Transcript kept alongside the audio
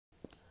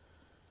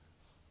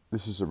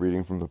This is a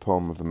reading from the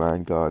poem of the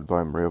Man God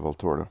by Maria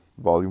Valtorta,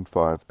 Volume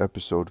 5,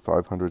 Episode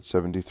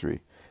 573.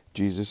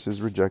 Jesus is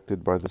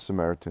rejected by the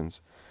Samaritans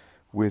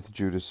with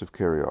Judas of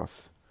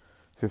Kerioth,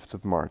 5th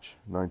of March,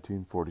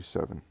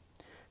 1947.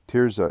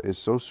 Tirzah is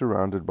so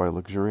surrounded by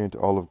luxuriant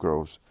olive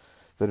groves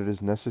that it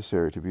is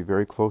necessary to be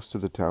very close to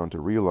the town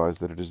to realize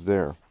that it is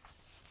there.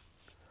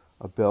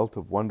 A belt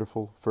of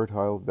wonderful,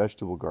 fertile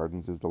vegetable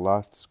gardens is the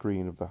last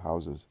screen of the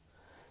houses.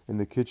 In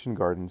the kitchen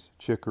gardens,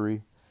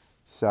 chicory,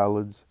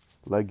 salads,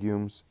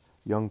 legumes,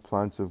 young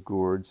plants of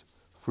gourds,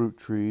 fruit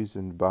trees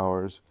and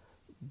bowers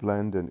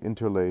blend and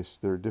interlace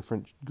their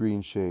different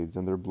green shades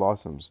and their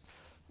blossoms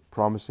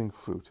promising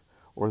fruit,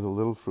 or the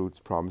little fruits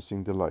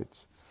promising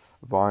delights.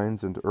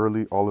 Vines and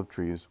early olive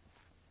trees,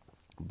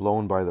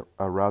 blown by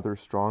a rather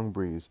strong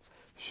breeze,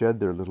 shed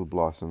their little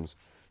blossoms,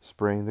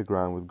 spraying the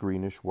ground with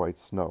greenish-white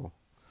snow.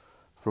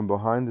 From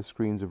behind the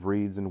screens of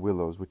reeds and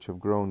willows which have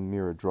grown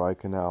near a dry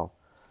canal,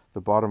 the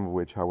bottom of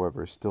which,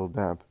 however, is still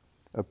damp,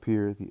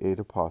 appear the 8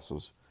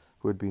 apostles,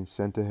 who had been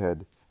sent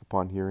ahead.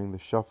 Upon hearing the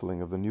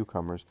shuffling of the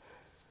newcomers,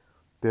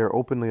 they are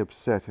openly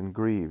upset and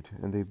grieved,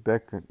 and they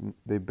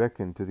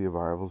beckon to the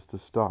arrivals to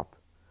stop.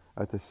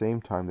 At the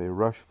same time they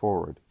rush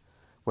forward.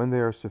 When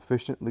they are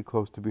sufficiently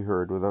close to be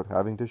heard without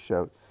having to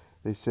shout,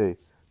 they say,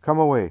 "Come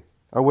away,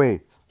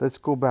 away, let's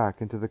go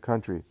back into the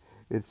country.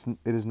 It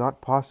is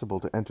not possible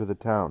to enter the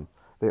town.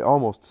 They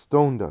almost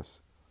stoned us.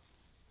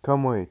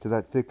 Come away to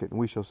that thicket, and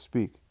we shall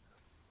speak."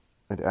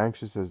 And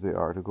anxious as they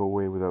are to go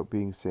away without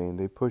being seen,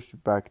 they push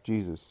back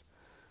Jesus,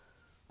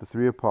 the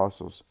 3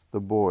 apostles,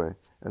 the boy,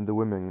 and the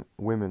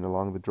women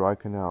along the dry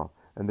canal,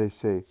 and they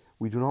say,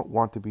 "We do not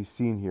want to be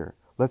seen here.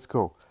 Let's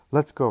go,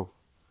 let's go."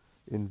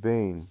 In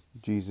vain,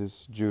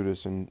 Jesus,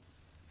 Judas, and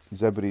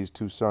Zebedee's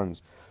 2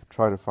 sons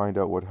try to find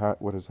out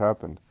what has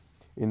happened.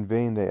 In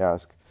vain they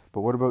ask,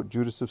 "But what about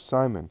Judas of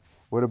Simon?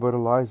 What about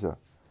Eliza?"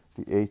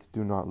 The 8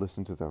 do not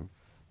listen to them.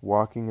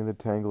 Walking in the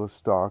tangle of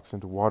stalks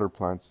and water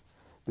plants,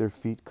 their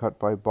feet cut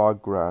by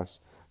bog grass,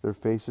 their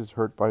faces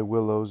hurt by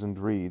willows and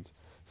reeds,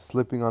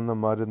 slipping on the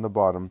mud in the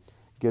bottom,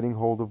 getting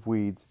hold of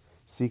weeds,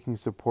 seeking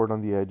support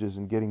on the edges,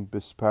 and getting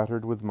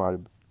bespattered with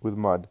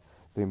mud,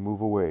 they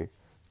move away,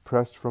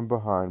 pressed from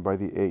behind by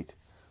the 8,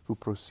 who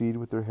proceed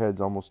with their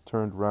heads almost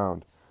turned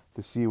round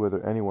to see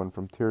whether anyone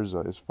from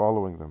Tirzah is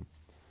following them.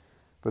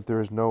 But there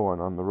is no one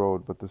on the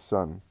road but the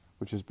sun,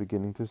 which is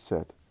beginning to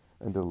set,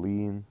 and a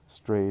lean,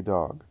 stray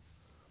dog.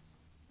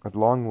 At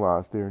long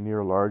last they are near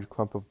a large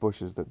clump of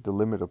bushes that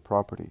delimit a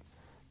property.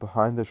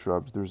 Behind the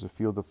shrubs there is a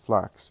field of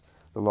flax,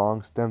 the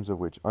long stems of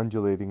which,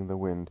 undulating in the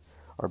wind,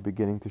 are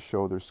beginning to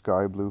show their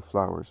sky-blue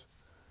flowers.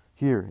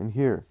 "Here and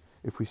here.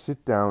 If we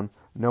sit down,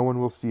 no one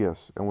will see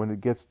us, and when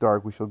it gets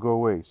dark we shall go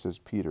away," says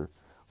Peter,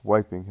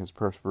 wiping his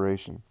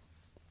perspiration.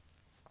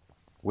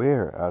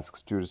 "Where?"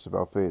 asks Judas of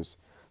Alphaeus.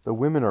 "The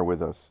women are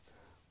with us.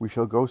 We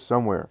shall go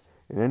somewhere.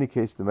 In any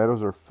case the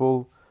meadows are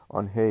full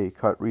on hay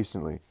cut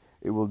recently.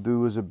 It will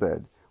do as a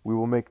bed. We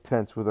will make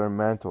tents with our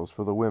mantles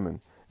for the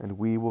women, and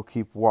we will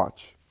keep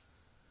watch."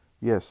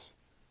 "Yes,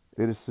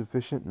 it is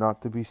sufficient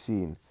not to be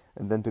seen,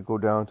 and then to go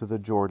down to the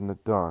Jordan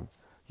at dawn.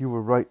 You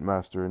were right,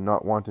 Master, in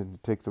not wanting to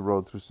take the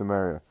road through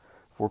Samaria.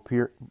 For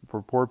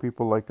poor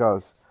people like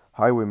us,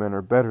 highwaymen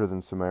are better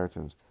than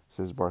Samaritans,"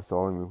 says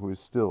Bartholomew, who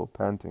is still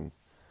panting.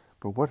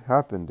 "But what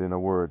happened, in a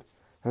word?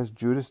 Has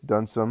Judas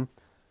done some?"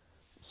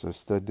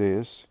 says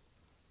Thaddeus.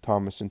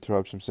 Thomas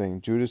interrupts him,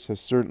 saying, "Judas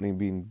has certainly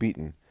been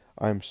beaten.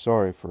 I am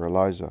sorry for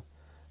Eliza.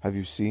 Have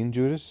you seen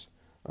Judas?"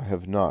 "I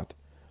have not,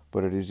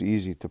 but it is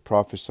easy to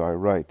prophesy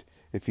right.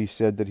 If he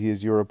said that he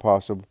is your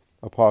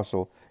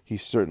apostle, he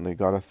certainly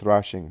got a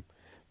thrashing.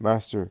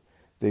 Master,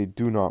 they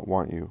do not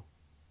want you."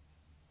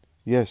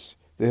 "Yes,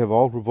 they have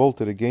all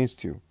revolted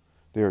against you.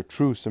 They are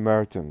true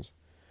Samaritans."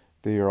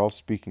 They are all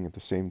speaking at the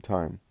same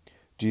time.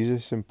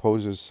 Jesus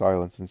imposes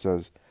silence and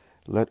says,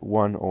 "Let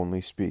one only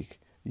speak.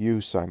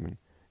 You, Simon,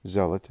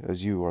 zealot,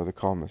 as you are the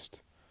calmest."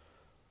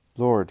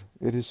 "Lord,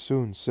 it is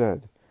soon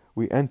said.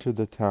 We entered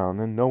the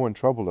town, and no one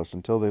troubled us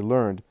until they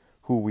learned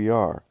who we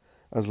are,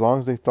 as long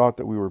as they thought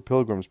that we were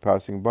pilgrims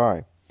passing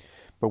by.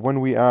 But when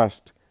we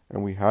asked,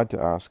 and we had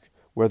to ask,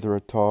 whether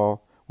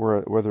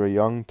a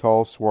young,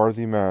 tall,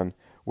 swarthy man,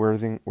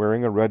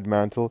 wearing a red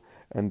mantle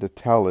and a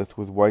tallith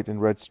with white and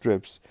red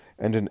strips,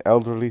 and an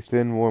elderly,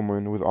 thin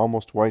woman with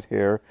almost white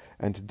hair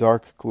and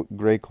dark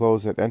grey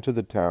clothes had entered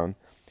the town,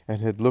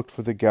 and had looked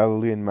for the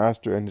Galilean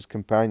Master and his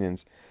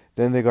companions,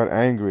 then they got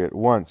angry at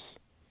once.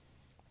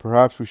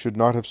 Perhaps we should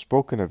not have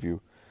spoken of you.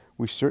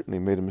 We certainly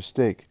made a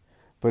mistake.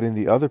 But in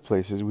the other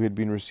places we had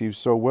been received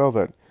so well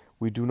that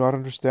we do not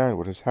understand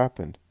what has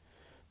happened.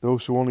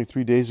 Those who only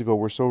 3 days ago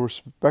were so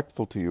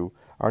respectful to you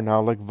are now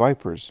like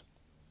vipers."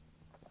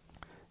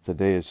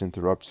 Thaddeus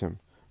interrupts him.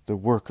 "The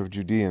work of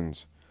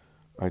Judeans."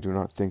 "I do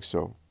not think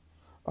so.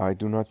 I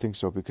do not think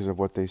so because of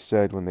what they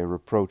said when they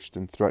reproached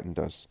and threatened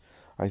us.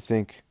 I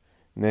think,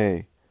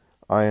 nay,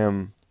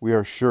 we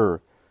are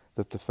sure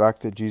that the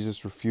fact that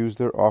Jesus refused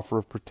their offer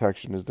of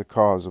protection is the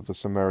cause of the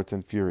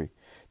Samaritan fury.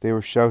 They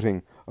were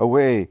shouting,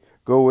 'Away,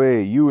 go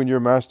away, you and your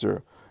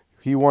master.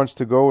 He wants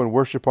to go and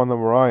worship on the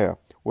Moriah.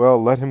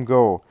 Well, let him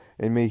go,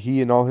 and may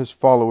he and all his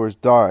followers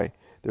die.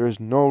 There is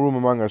no room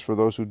among us for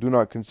those who do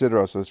not consider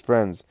us as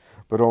friends,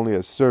 but only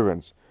as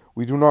servants.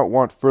 We do not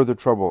want further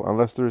trouble,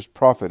 unless there is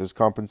profit as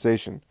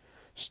compensation.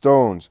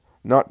 Stones,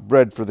 not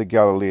bread for the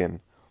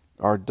Galilean.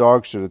 Our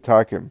dogs should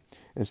attack him,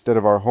 instead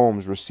of our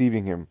homes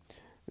receiving him.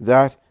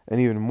 That, and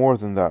even more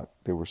than that,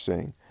 they were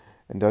saying.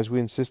 And as we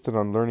insisted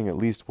on learning at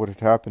least what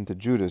had happened to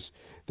Judas,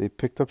 they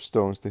picked up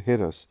stones to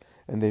hit us,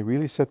 and they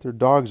really set their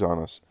dogs on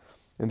us.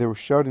 And they were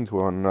shouting to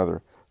one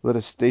another, "Let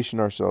us station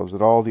ourselves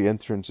at all the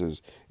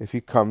entrances. If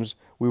he comes,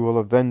 we will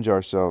avenge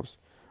ourselves."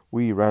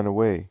 We ran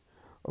away.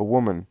 A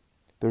woman,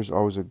 there's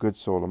always a good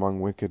soul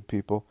among wicked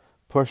people,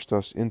 pushed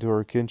us into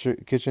her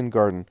kitchen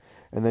garden,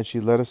 and then she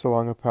led us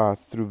along a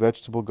path through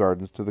vegetable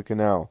gardens to the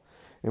canal,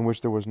 in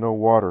which there was no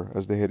water,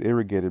 as they had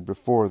irrigated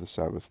before the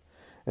Sabbath.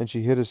 And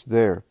she hid us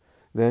there.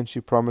 Then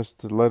she promised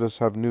to let us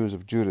have news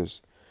of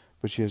Judas,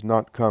 but she has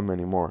not come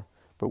any more.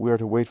 But we are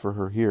to wait for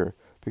her here,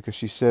 because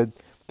she said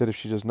that if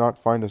she does not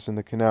find us in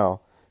the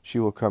canal, she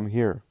will come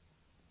here.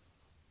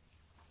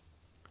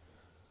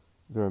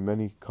 There are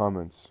many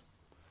comments.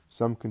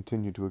 Some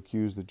continue to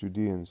accuse the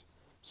Judeans.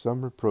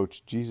 Some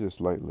reproach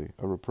Jesus lightly,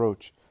 a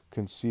reproach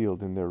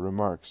concealed in their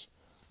remarks.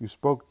 You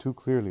spoke too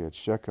clearly at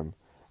Shechem,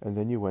 and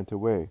then you went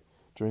away.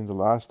 During the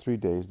last 3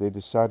 days they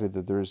decided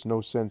that there is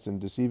no sense in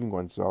deceiving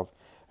oneself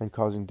and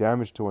causing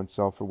damage to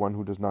oneself for one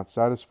who does not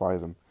satisfy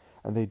them,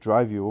 and they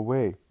drive you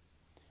away.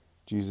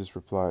 Jesus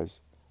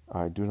replies,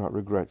 I do not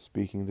regret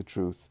speaking the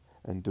truth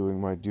and doing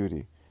my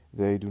duty.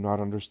 They do not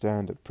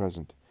understand at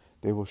present.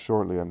 They will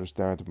shortly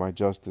understand my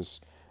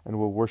justice, and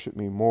will worship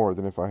me more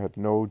than if I had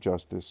no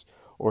justice,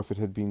 or if it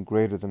had been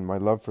greater than my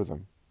love for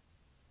them.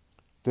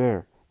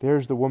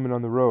 There's the woman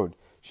on the road.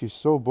 She is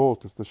so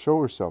bold as to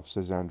show herself,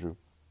 says Andrew.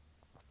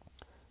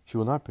 She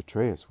will not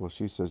betray us, will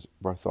she, says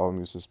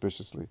Bartholomew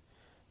suspiciously.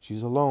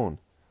 She's alone,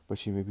 but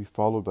she may be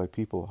followed by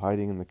people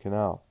hiding in the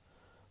canal.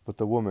 But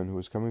the woman, who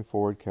is coming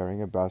forward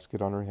carrying a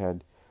basket on her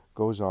head,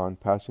 goes on,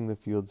 passing the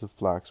fields of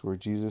flax where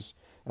Jesus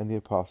and the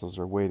apostles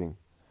are waiting.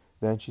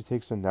 Then she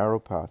takes a narrow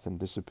path and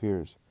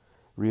disappears,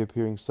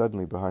 reappearing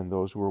suddenly behind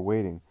those who are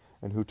waiting,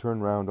 and who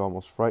turn round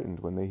almost frightened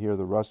when they hear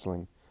the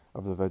rustling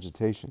of the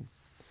vegetation.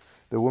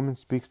 The woman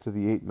speaks to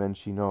the 8 men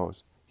she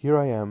knows. Here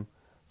I am.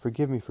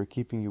 Forgive me for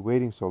keeping you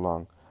waiting so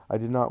long. I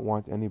did not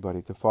want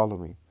anybody to follow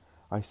me.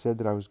 I said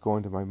that I was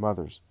going to my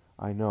mother's.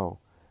 I know,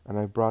 and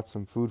I brought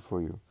some food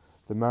for you.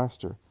 The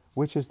Master.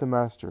 Which is the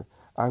Master?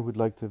 I would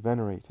like to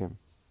venerate him.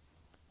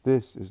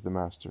 This is the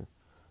Master.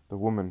 The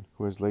woman,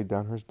 who has laid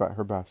down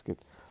her basket,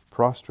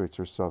 prostrates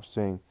herself,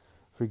 saying,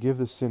 Forgive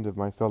the sin of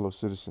my fellow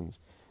citizens,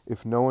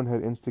 if no one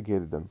had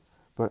instigated them,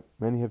 but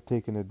many have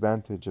taken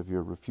advantage of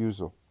your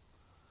refusal.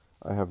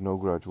 I have no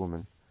grudge,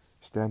 woman.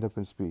 Stand up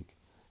and speak.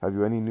 Have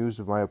you any news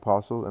of my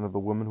apostle and of the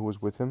woman who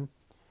was with him?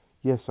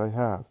 Yes, I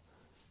have.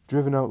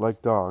 Driven out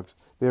like dogs,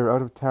 they are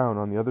out of town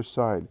on the other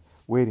side,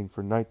 waiting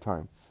for night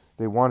time.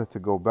 They wanted to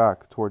go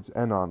back towards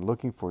Enon,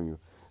 looking for you.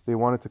 They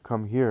wanted to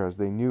come here, as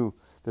they knew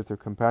that their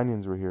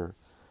companions were here.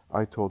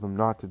 I told them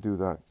not to do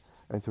that,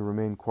 and to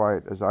remain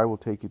quiet, as I will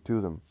take you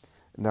to them,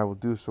 and I will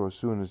do so as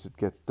soon as it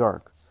gets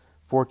dark.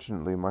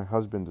 Fortunately, my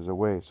husband is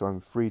away, so I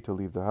am free to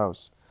leave the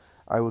house.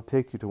 I will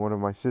take you to one of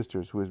my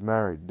sisters who is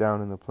married,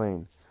 down in the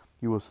plain.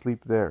 You will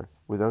sleep there,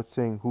 without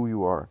saying who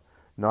you are,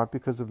 not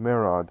because of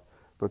Merod,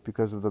 but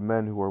because of the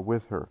men who are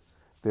with her.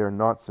 They are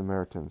not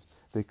Samaritans.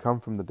 They come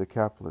from the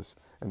Decapolis,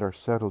 and are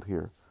settled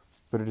here.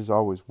 But it is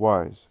always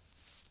wise.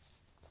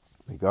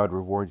 May God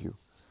reward you.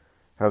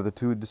 Have the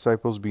 2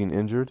 disciples been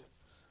injured?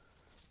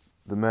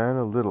 The man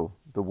a little,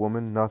 the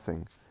woman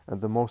nothing, and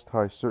the Most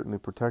High certainly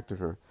protected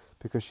her,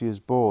 because she is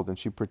bold, and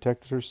she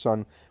protected her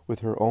son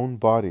with her own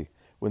body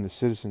when the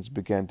citizens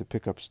began to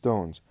pick up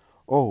stones.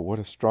 Oh, what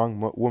a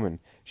strong woman!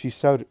 She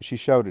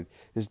shouted,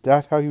 Is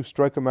that how you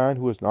strike a man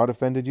who has not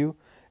offended you?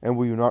 And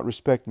will you not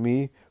respect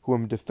me, who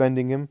am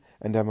defending him,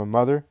 and am a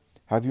mother?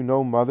 Have you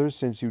no mother,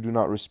 since you do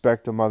not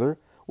respect a mother?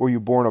 Were you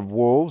born of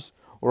wolves,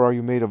 or are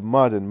you made of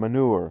mud and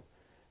manure?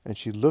 And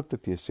she looked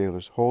at the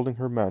assailants, holding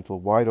her mantle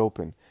wide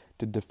open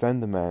to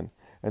defend the man,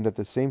 and at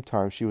the same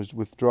time she was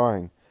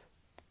withdrawing,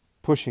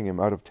 pushing him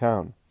out of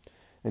town.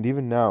 And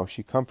even now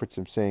she comforts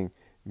him, saying,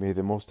 May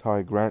the Most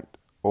High grant,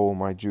 O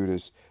my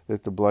Judas,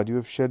 that the blood you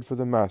have shed for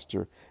the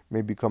Master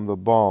may become the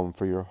balm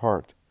for your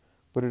heart.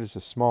 But it is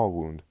a small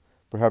wound.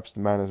 Perhaps the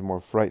man is more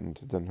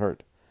frightened than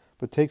hurt.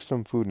 But take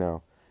some food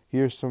now.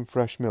 Here is some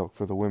fresh milk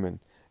for the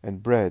women,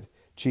 and bread,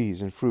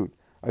 cheese, and fruit.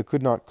 I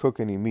could not cook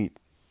any meat.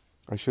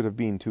 I should have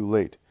been too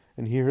late.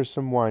 And here is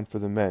some wine for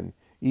the men.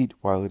 Eat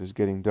while it is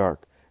getting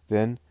dark.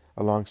 Then,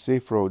 along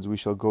safe roads, we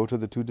shall go to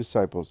the 2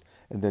 disciples,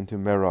 and then to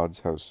Merod's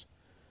house.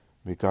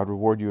 May God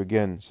reward you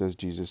again, says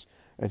Jesus,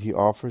 and he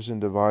offers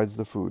and divides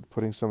the food,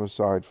 putting some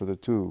aside for the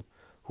 2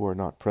 who are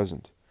not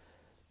present.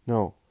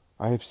 No,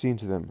 I have seen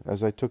to them,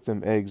 as I took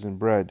them eggs and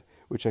bread,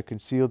 which I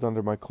concealed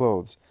under my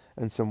clothes,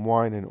 and some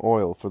wine and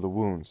oil for the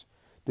wounds.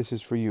 This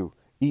is for you.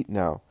 Eat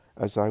now,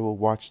 as I will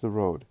watch the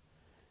road.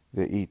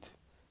 They eat,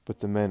 but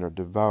the men are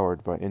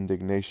devoured by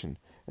indignation,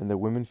 and the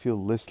women feel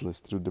listless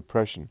through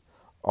depression.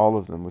 all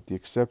of them, with the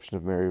exception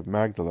of Mary of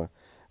Magdala,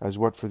 as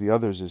what for the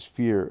others is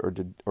fear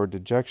or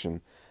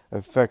dejection,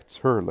 affects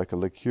her like a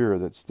liqueur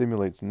that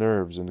stimulates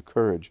nerves and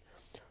courage.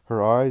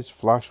 Her eyes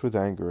flash with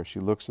anger as she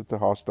looks at the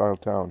hostile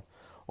town.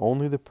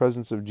 Only the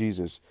presence of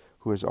Jesus,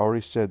 who has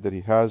already said that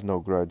he has no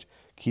grudge,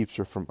 keeps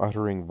her from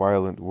uttering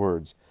violent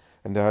words.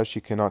 And as she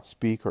cannot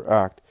speak or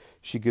act,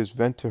 she gives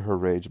vent to her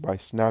rage by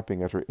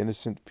snapping at her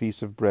innocent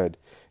piece of bread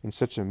in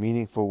such a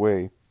meaningful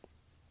way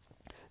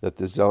that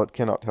the zealot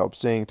cannot help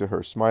saying to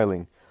her,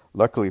 smiling,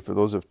 "Luckily for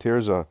those of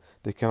Tirzah,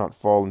 they cannot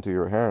fall into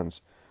your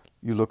hands.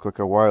 You look like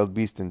a wild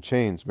beast in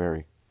chains,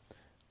 Mary."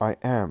 I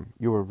am,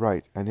 you are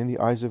right, and in the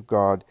eyes of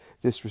God,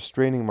 this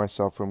restraining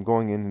myself from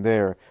going in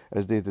there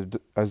as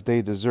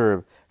they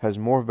deserve has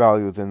more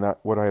value than that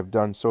what I have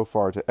done so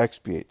far to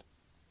expiate.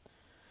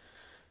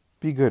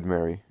 Be good,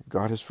 Mary.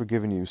 God has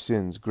forgiven you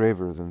sins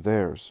graver than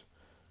theirs.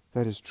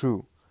 That is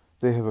true.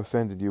 They have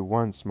offended you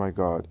once, my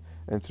God,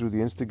 and through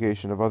the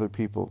instigation of other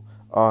people,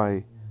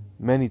 I,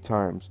 many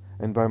times,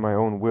 and by my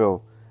own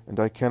will, and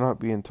I cannot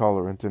be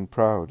intolerant and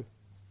proud.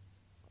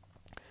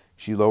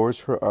 She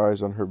lowers her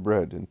eyes on her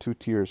bread, and 2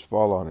 tears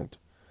fall on it.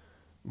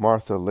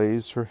 Martha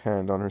lays her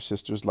hand on her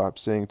sister's lap,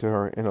 saying to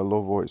her in a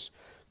low voice,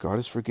 God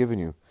has forgiven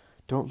you.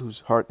 Don't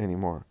lose heart any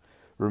more.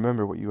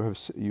 Remember what you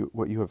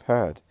have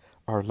had,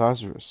 our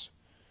Lazarus.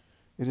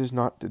 It is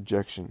not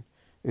dejection.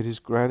 It is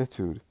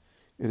gratitude.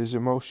 It is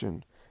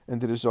emotion.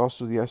 And it is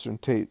also the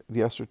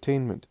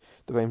ascertainment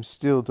that I am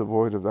still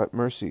devoid of that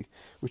mercy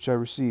which I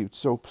received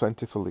so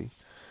plentifully.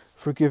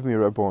 Forgive me,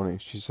 Rabboni,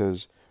 she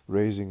says,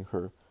 raising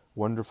her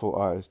wonderful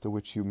eyes to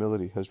which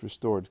humility has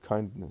restored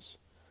kindness.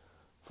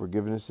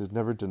 Forgiveness is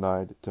never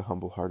denied to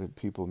humble-hearted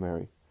people,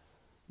 Mary.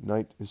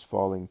 Night is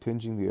falling,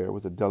 tinging the air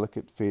with a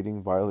delicate,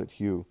 fading violet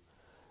hue.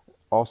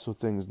 Also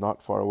things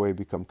not far away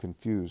become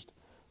confused.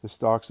 The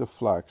stalks of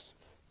flax,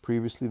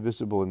 previously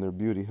visible in their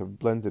beauty, have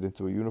blended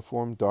into a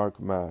uniform dark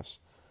mass.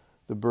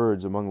 The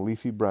birds among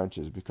leafy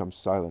branches become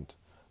silent.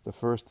 The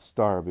first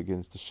star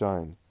begins to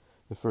shine.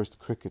 The first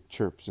cricket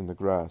chirps in the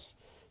grass.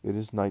 It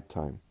is night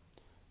time.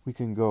 We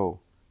can go.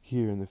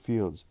 Here in the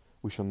fields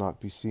we shall not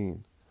be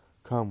seen.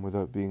 Come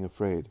without being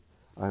afraid.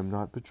 I am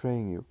not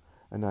betraying you,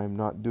 and I am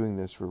not doing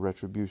this for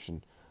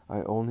retribution.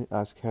 I only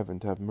ask heaven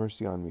to have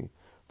mercy on me,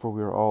 for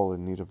we are all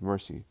in need of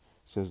mercy,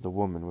 says the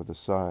woman with a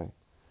sigh.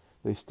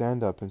 They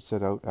stand up and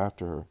set out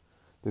after her.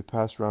 They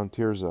pass round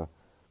Tirzah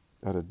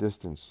at a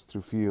distance,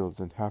 through fields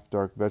and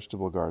half-dark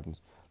vegetable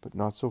gardens, but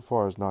not so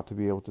far as not to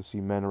be able to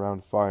see men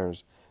around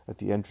fires at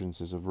the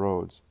entrances of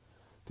roads.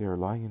 They are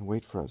lying in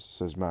wait for us,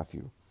 says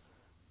Matthew.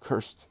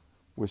 Cursed,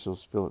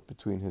 whistles Philip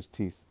between his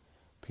teeth.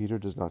 Peter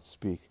does not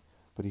speak,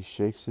 but he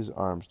shakes his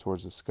arms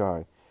towards the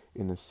sky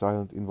in a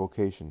silent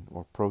invocation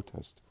or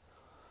protest.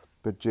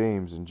 But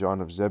James and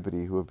John of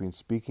Zebedee, who have been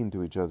speaking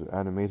to each other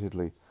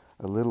animatedly,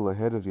 a little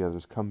ahead of the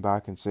others, come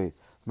back and say,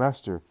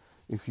 Master,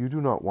 if you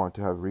do not want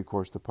to have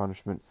recourse to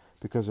punishment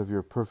because of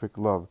your perfect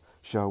love,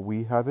 shall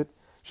we have it?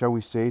 Shall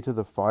we say to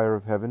the fire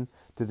of heaven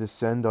to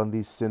descend on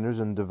these sinners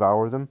and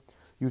devour them?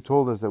 You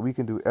told us that we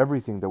can do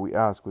everything that we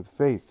ask with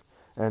faith.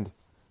 And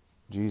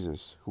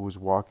Jesus, who was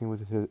walking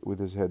with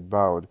his head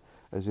bowed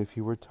as if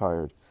he were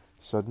tired,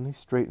 suddenly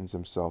straightens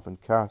himself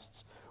and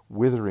casts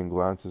withering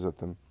glances at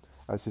them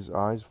as his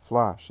eyes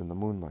flash in the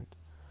moonlight.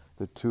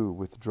 The two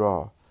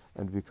withdraw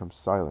and become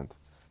silent,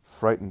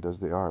 frightened as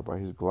they are by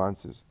his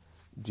glances.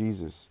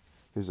 Jesus,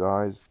 his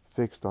eyes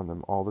fixed on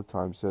them all the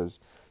time, says,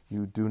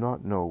 You do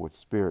not know what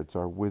spirits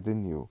are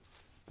within you.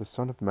 The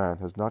Son of Man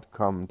has not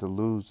come to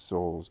lose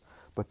souls,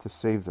 but to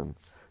save them.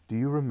 Do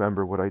you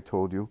remember what I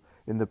told you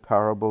in the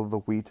parable of the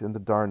wheat and the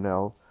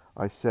darnel?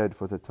 I said,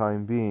 for the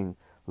time being,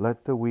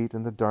 let the wheat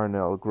and the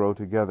darnel grow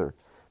together,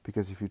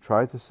 because if you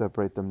try to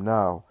separate them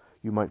now,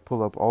 you might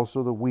pull up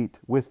also the wheat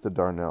with the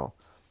darnel.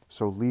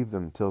 So leave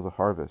them till the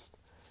harvest.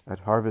 At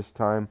harvest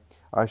time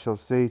I shall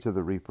say to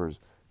the reapers,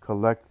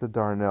 Collect the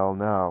darnel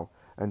now,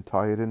 and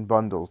tie it in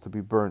bundles to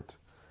be burnt.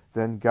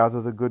 Then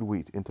gather the good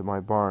wheat into my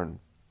barn.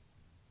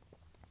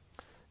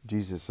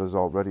 Jesus has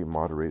already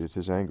moderated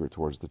his anger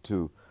towards the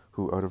two,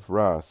 who out of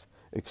wrath,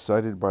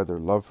 excited by their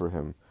love for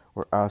him,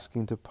 were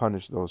asking to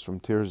punish those from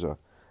Tirzah,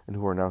 and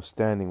who are now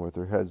standing with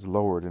their heads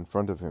lowered in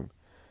front of him.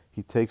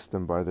 He takes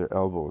them by their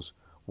elbows,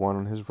 one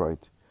on his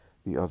right,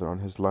 the other on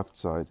his left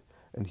side,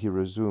 and he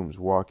resumes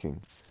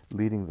walking,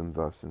 leading them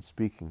thus and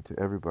speaking to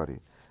everybody,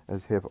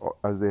 as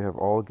they have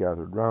all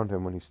gathered round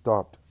him when he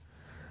stopped.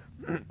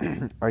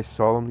 I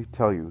solemnly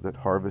tell you that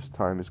harvest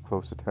time is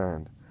close at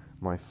hand,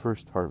 my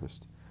first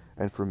harvest,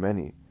 and for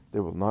many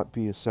there will not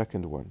be a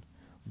second one.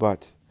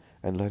 But,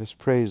 and let us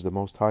praise the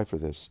Most High for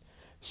this,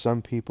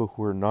 some people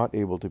who are not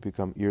able to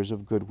become ears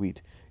of good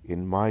wheat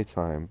in my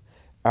time,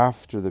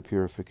 after the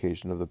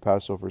purification of the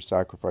Passover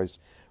sacrifice,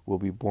 will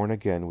be born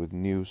again with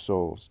new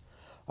souls.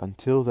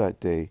 Until that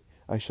day,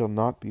 I shall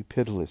not be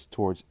pitiless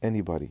towards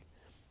anybody.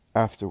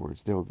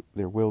 Afterwards,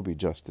 there will be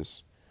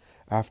justice.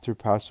 After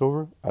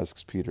Passover?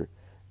 Asks Peter.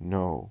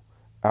 No,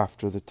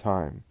 after the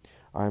time.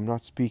 I am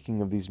not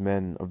speaking of these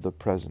men of the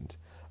present.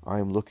 I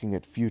am looking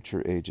at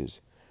future ages.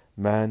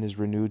 Man is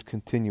renewed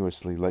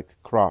continuously like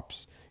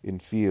crops in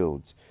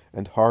fields,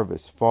 and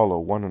harvests follow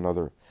one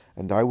another,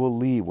 and I will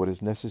leave what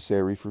is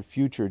necessary for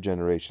future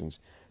generations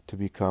to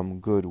become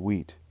good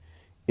wheat.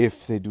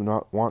 If they do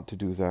not want to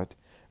do that,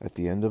 at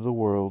the end of the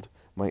world,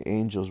 my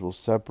angels will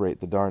separate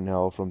the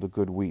darnel from the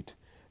good wheat.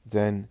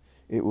 Then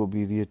it will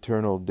be the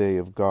eternal day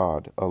of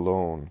God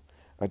alone.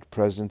 At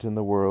present in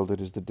the world it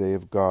is the day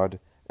of God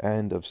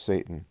and of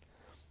Satan.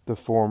 The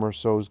former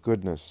sows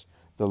goodness,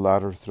 the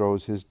latter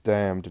throws his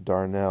damned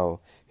darnel,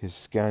 his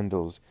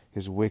scandals,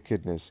 his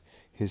wickedness,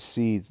 his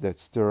seeds that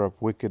stir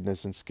up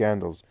wickedness and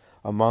scandals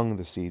among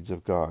the seeds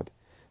of God,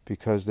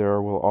 because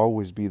there will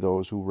always be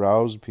those who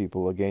rouse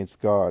people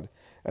against God,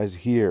 as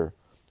here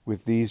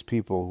with these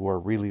people who are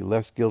really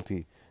less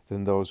guilty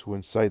than those who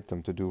incite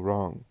them to do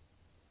wrong.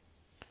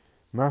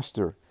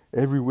 Master,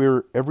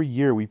 every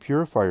year we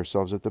purify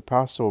ourselves at the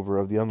Passover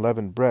of the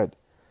unleavened bread,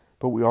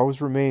 but we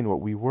always remain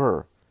what we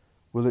were.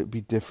 Will it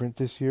be different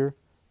this year?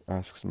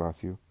 Asks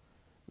Matthew.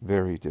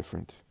 Very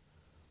different.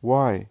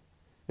 Why?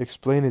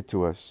 Explain it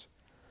to us.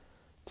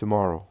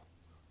 Tomorrow.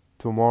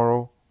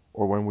 Tomorrow,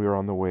 or when we are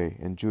on the way,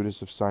 and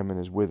Judas of Simon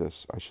is with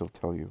us, I shall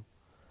tell you.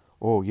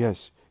 Oh,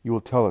 yes, you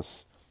will tell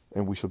us,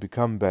 and we shall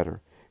become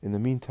better. In the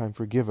meantime,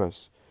 forgive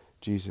us.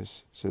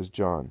 Jesus, says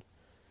John,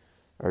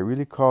 I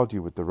really called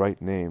you with the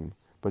right name,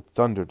 but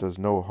thunder does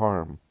no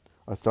harm.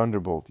 A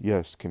thunderbolt,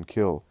 yes, can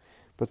kill,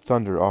 but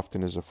thunder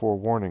often is a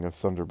forewarning of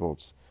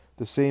thunderbolts.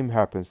 The same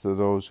happens to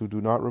those who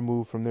do not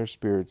remove from their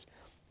spirits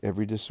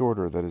every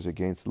disorder that is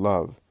against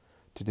love.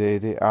 Today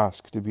they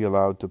ask to be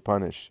allowed to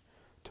punish.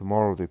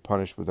 Tomorrow they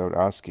punish without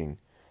asking.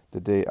 The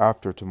day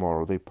after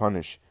tomorrow they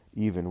punish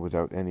even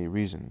without any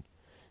reason.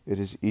 It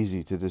is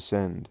easy to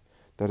descend.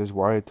 That is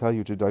why I tell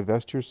you to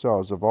divest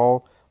yourselves of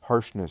all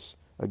harshness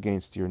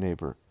against your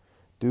neighbor.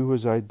 Do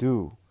as I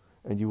do,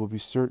 and you will be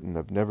certain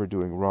of never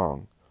doing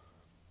wrong.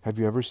 Have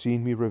you ever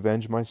seen me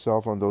revenge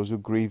myself on those who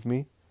grieve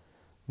me?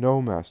 No,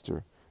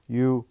 Master.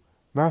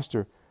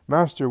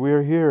 Master, we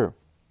are here.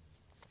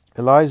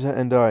 Eliza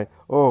and I.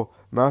 Oh,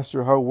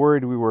 Master, how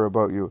worried we were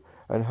about you,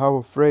 and how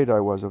afraid I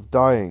was of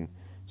dying,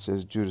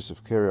 says Judas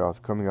of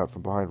Kerioth, coming out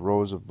from behind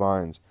rows of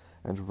vines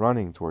and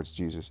running towards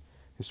Jesus.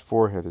 His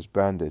forehead is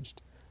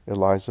bandaged.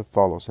 Eliza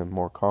follows him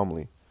more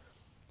calmly.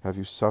 Have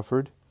you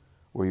suffered?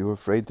 Were you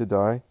afraid to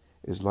die?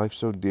 Is life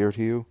so dear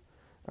to you?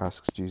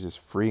 Asks Jesus,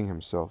 freeing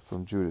himself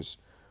from Judas,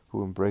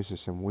 who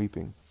embraces him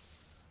weeping.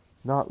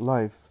 Not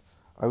life.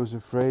 I was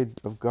afraid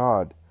of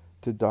God,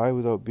 to die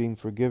without being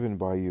forgiven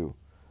by you.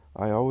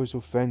 I always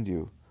offend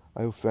you.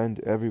 I offend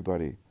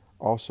everybody,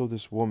 also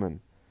this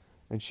woman.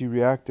 And she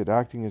reacted,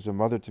 acting as a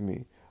mother to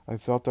me. I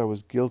felt I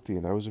was guilty,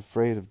 and I was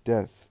afraid of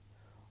death.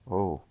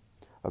 Oh,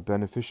 a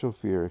beneficial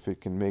fear if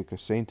it can make a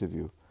saint of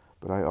you,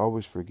 but I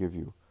always forgive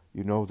you.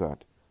 You know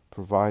that,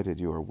 provided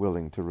you are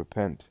willing to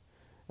repent.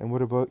 And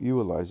what about you,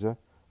 Eliza?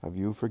 Have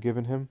you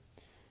forgiven him?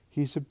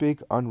 He's a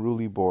big,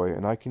 unruly boy,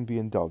 and I can be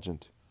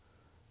indulgent.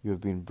 You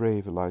have been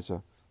brave,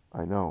 Eliza.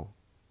 I know.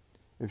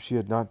 If she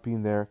had not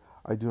been there,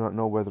 I do not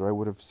know whether I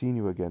would have seen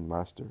you again,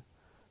 Master.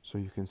 So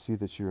you can see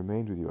that she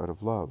remained with you out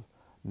of love,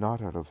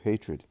 not out of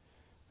hatred.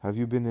 Have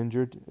you been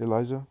injured,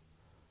 Eliza?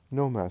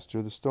 No,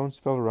 Master. The stones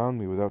fell around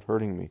me without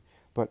hurting me,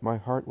 but my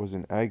heart was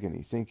in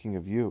agony, thinking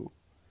of you.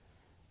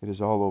 It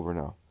is all over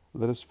now.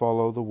 Let us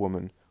follow the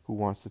woman who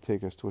wants to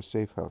take us to a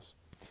safe house.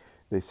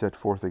 They set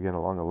forth again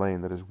along a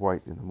lane that is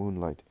white in the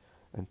moonlight,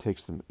 and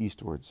takes them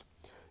eastwards.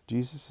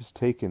 Jesus has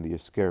taken the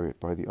Iscariot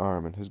by the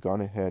arm and has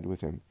gone ahead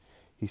with him.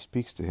 He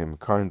speaks to him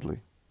kindly.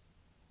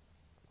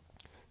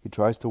 He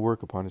tries to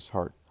work upon his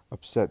heart,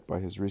 upset by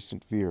his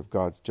recent fear of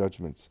God's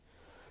judgments.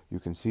 You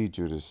can see,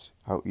 Judas,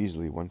 how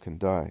easily one can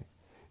die.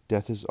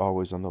 Death is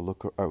always on the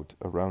lookout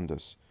around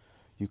us.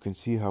 You can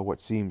see how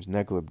what seems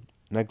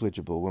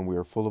negligible when we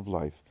are full of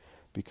life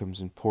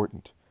becomes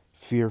important,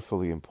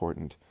 fearfully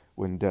important,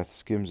 when death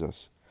skims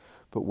us.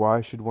 But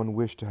why should one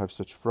wish to have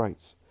such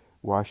frights?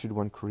 Why should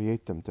one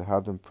create them to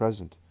have them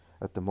present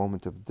at the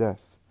moment of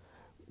death,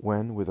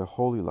 when, with a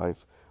holy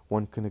life,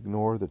 one can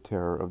ignore the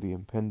terror of the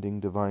impending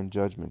divine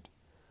judgment?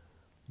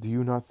 Do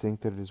you not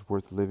think that it is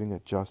worth living a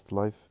just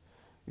life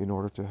in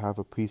order to have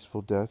a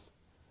peaceful death?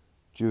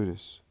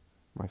 Judas,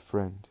 my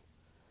friend,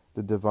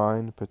 the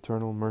divine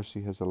paternal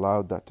mercy has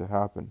allowed that to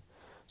happen,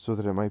 so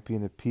that it might be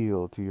an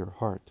appeal to your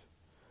heart.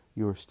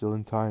 You are still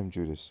in time,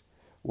 Judas.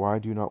 Why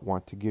do you not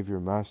want to give your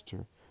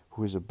master,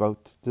 who is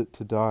about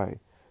to die,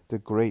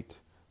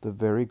 the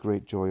very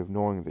great joy of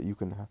knowing that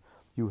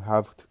you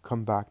have to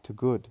come back to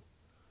good?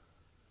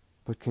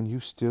 But can you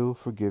still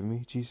forgive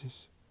me,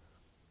 Jesus?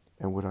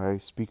 And would I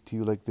speak to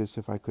you like this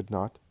if I could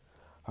not?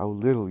 How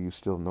little you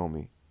still know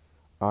me.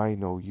 I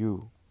know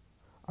you.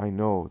 I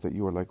know that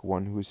you are like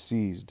one who is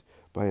seized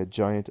by a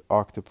giant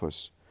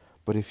octopus,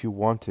 but if you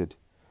wanted,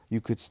 you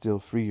could still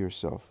free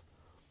yourself.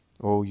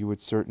 Oh, you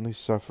would certainly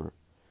suffer.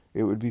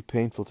 It would be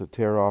painful to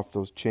tear off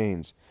those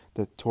chains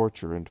that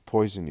torture and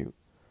poison you.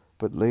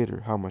 But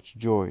later, how much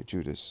joy,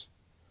 Judas!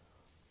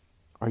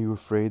 Are you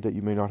afraid that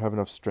you may not have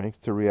enough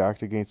strength to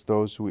react against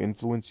those who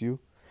influence you?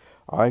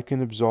 I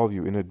can absolve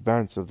you in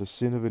advance of the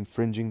sin of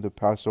infringing the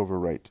Passover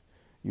rite.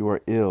 You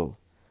are ill.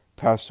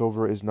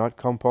 Passover is not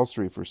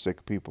compulsory for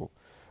sick people.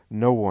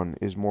 No one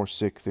is more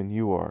sick than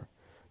you are.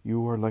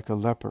 You are like a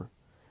leper.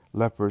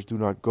 Lepers do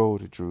not go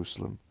to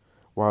Jerusalem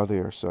while they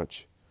are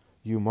such.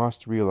 You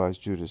must realize,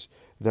 Judas,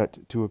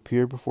 that to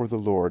appear before the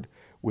Lord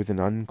with an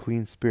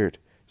unclean spirit,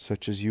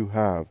 such as you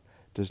have,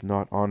 does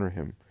not honor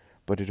him,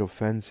 but it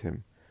offends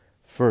him.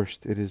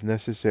 First, it is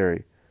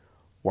necessary.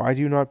 Why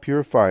do you not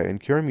purify and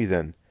cure me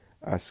then?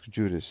 Asked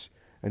Judas,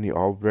 and he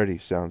already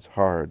sounds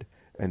hard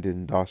and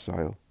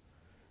indocile.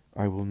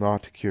 I will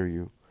not cure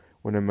you.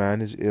 When a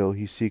man is ill,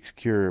 he seeks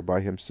cure by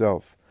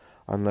himself,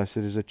 unless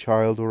it is a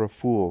child or a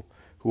fool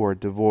who are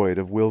devoid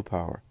of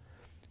willpower.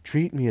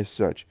 Treat me as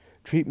such.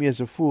 Treat me as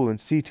a fool, and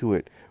see to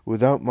it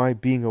without my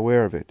being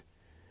aware of it.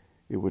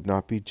 It would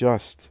not be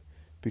just,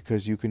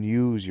 because you can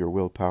use your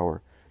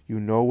willpower. You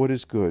know what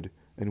is good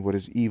and what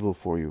is evil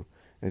for you,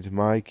 and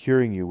my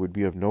curing you would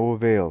be of no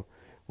avail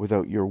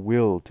without your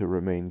will to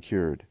remain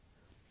cured.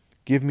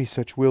 Give me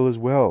such will as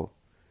well.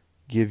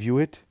 Give you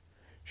it?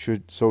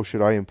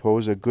 Should I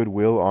impose a good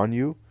will on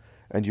you,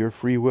 and your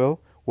free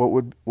will? What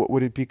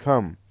would it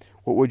become?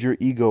 What would your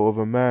ego of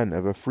a man,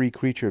 of a free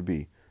creature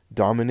be?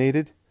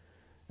 Dominated?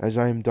 As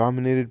I am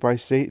dominated by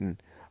Satan,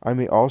 I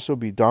may also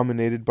be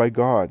dominated by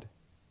God.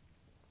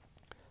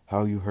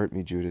 How you hurt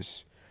me,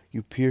 Judas.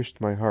 You pierced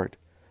my heart,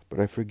 but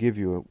I forgive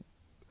you.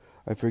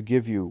 I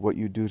forgive you what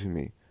you do to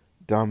me.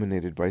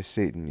 Dominated by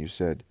Satan, you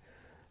said.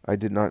 I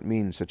did not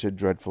mean such a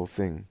dreadful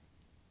thing.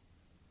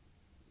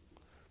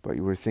 But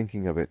you were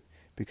thinking of it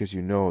because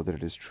you know that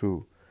it is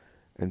true,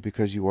 and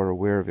because you are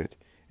aware of it.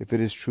 If it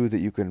is true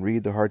that you can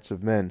read the hearts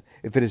of men,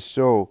 if it is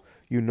so,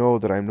 you know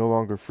that I am no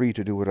longer free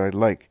to do what I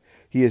like.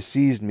 He has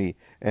seized me,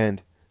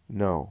 and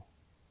no,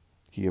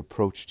 he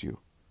approached you,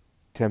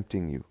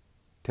 tempting you,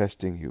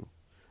 testing you,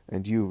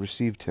 and you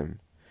received him.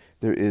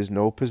 There is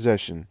no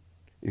possession,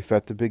 if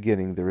at the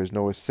beginning there is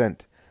no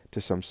assent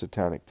to some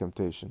satanic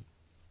temptation.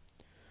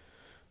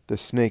 The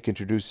snake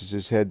introduces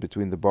his head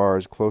between the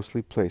bars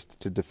closely placed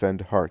to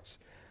defend hearts,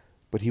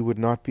 but he would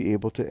not be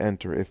able to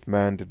enter if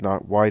man did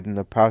not widen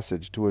a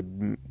passage to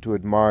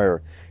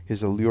admire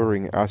his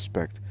alluring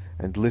aspect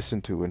and listen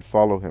to and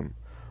follow him.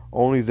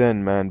 Only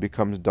then man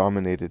becomes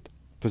dominated,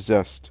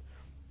 possessed,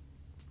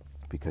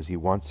 because he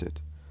wants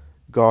it.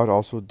 God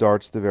also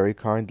darts the very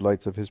kind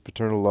lights of his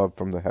paternal love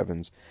from the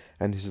heavens,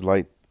 and his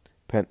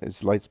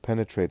lights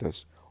penetrate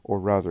us, or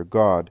rather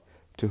God,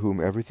 to whom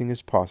everything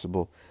is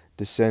possible,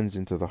 descends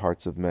into the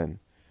hearts of men.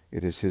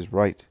 It is his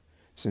right.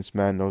 Since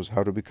man knows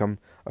how to become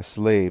a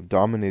slave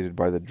dominated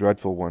by the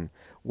dreadful one,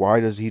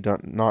 why does he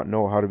not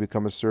know how to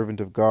become a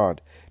servant of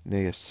God,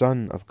 nay, a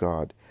son of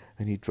God,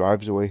 and he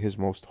drives away his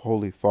most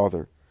holy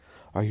Father?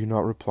 Are you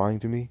not replying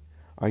to me?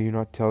 Are you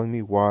not telling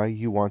me why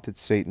you wanted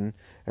Satan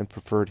and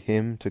preferred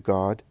him to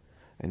God?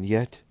 And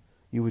yet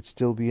you would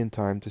still be in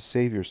time to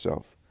save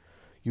yourself.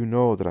 You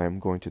know that I am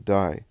going to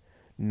die.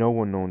 No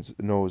one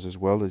knows as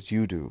well as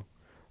you do.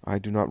 I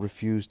do not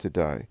refuse to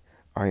die.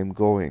 I am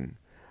going.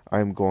 I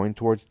am going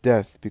towards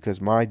death,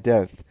 because my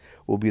death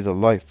will be the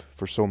life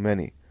for so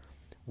many.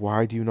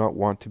 Why do you not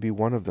want to be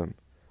one of them?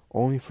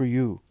 Only for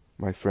you,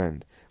 my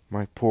friend,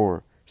 my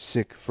poor,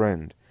 sick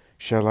friend.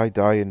 Shall I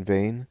die in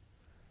vain?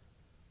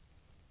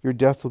 Your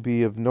death will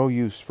be of no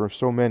use for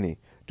so many.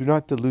 Do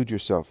not delude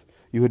yourself.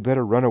 You had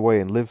better run away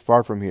and live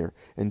far from here,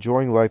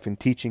 enjoying life and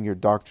teaching your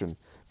doctrine,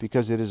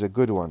 because it is a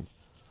good one,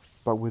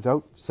 but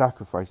without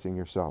sacrificing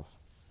yourself.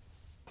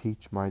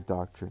 Teach my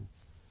doctrine.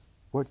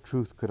 What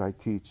truth could I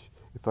teach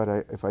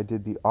if I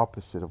did the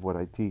opposite of what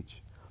I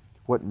teach?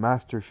 What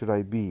master should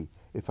I be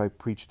if I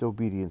preached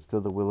obedience to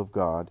the will of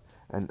God,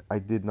 and I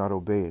did not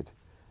obey it,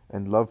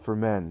 and love for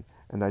men,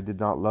 and I did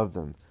not love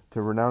them,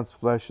 to renounce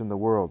flesh and the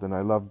world, and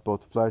I loved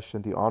both flesh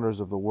and the honors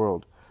of the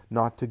world,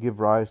 not to give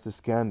rise to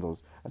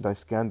scandals, and I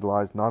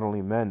scandalized not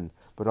only men,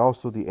 but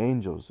also the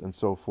angels, and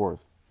so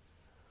forth.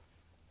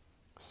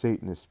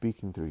 Satan is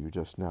speaking through you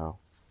just now,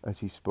 as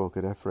he spoke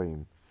at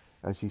Ephraim,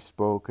 as he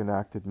spoke and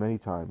acted many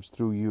times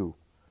through you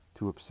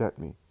to upset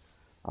me.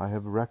 I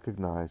have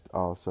recognized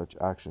all such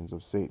actions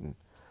of Satan,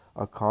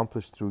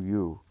 accomplished through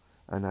you,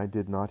 and I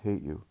did not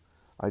hate you.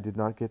 I did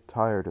not get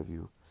tired of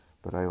you,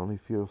 but I only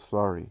feel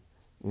sorry,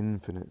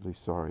 infinitely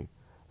sorry,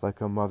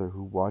 like a mother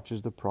who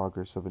watches the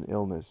progress of an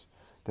illness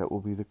that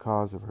will be the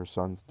cause of her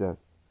son's death.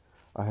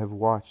 I have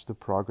watched the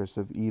progress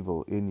of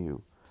evil in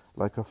you,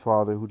 like a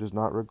father who does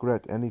not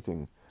regret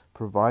anything,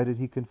 provided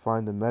he can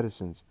find the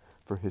medicines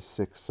for his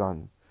sick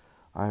son.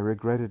 I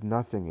regretted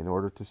nothing in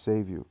order to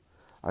save you.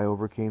 I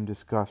overcame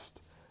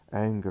disgust,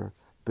 anger,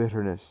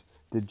 bitterness,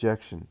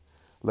 dejection,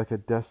 like a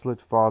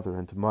desolate father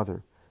and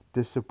mother,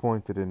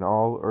 disappointed in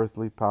all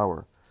earthly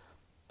power,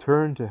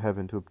 turned to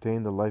heaven to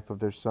obtain the life of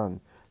their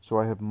son. So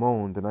I have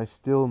moaned, and I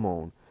still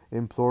moan,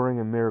 imploring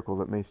a miracle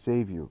that may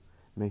save you,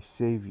 may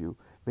save you,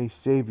 may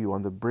save you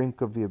on the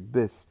brink of the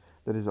abyss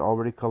that is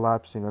already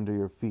collapsing under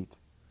your feet.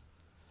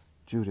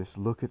 Judas,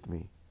 look at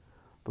me.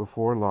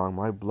 Before long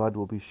my blood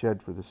will be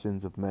shed for the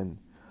sins of men.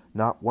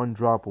 Not one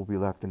drop will be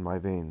left in my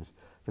veins.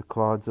 The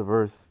clods of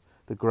earth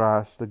the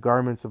grass, the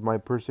garments of my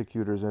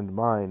persecutors and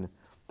mine,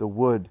 the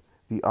wood,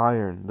 the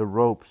iron, the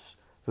ropes,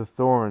 the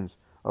thorns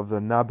of the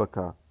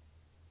Nabaka,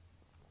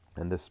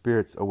 and the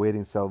spirits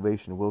awaiting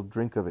salvation will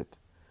drink of it.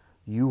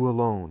 You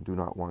alone do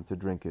not want to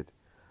drink it.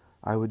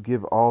 I would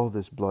give all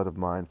this blood of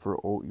mine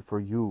for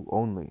you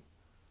only.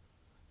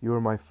 You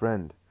are my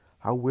friend.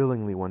 How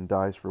willingly one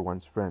dies for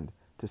one's friend,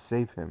 to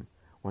save him.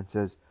 One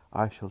says,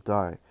 I shall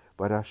die,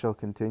 but I shall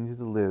continue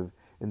to live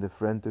in the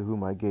friend to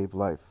whom I gave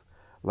life.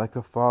 Like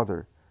a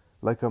father,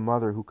 like a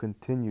mother who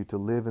continue to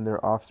live in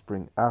their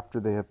offspring after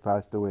they have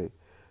passed away.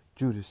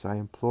 Judas, I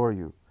implore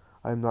you,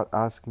 I am not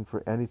asking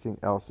for anything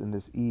else in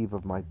this eve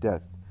of my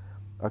death.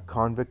 A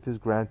convict is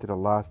granted a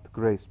last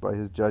grace by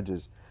his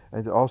judges,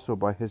 and also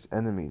by his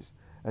enemies,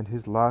 and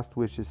his last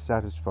wish is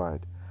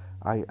satisfied.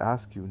 I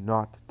ask you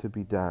not to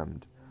be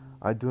damned.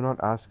 I do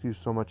not ask you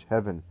so much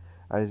heaven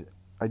as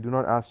I do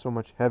not ask so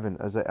much heaven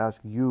as I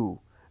ask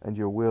you and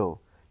your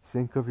will.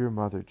 Think of your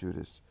mother,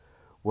 Judas.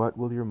 What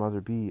will your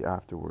mother be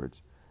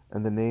afterwards?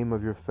 And the name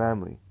of your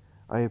family.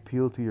 I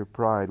appeal to your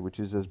pride, which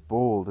is as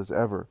bold as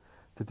ever,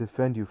 to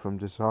defend you from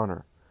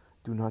dishonor.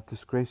 Do not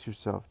disgrace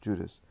yourself,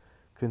 Judas.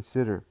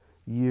 Consider,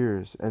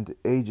 years and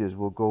ages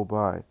will go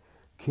by.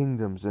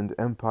 Kingdoms and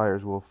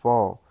empires will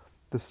fall.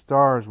 The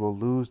stars will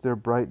lose their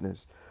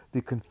brightness.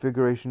 The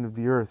configuration of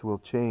the earth will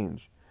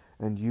change.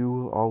 And you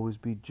will always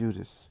be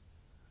Judas,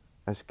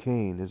 as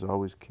Cain is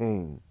always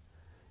Cain,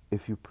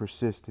 if you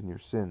persist in your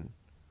sin.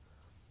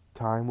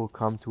 Time will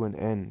come to an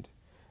end,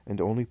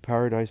 and only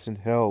paradise and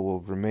hell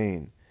will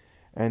remain.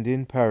 And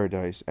in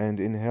paradise and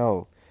in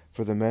hell,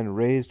 for the men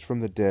raised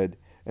from the dead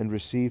and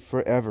received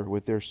forever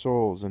with their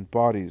souls and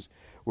bodies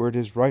where it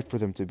is right for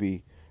them to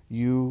be,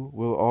 you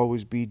will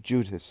always be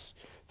Judas,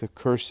 the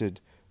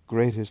cursed,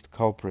 greatest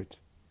culprit,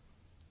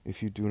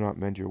 if you do not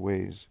mend your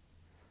ways.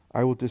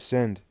 I will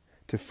descend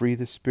to free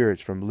the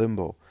spirits from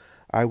limbo.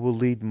 I will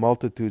lead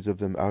multitudes of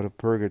them out of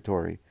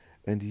purgatory,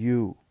 and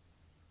you,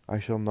 I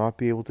shall not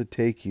be able to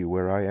take you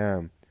where I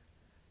am.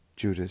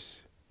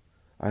 Judas,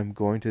 I am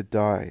going to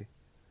die.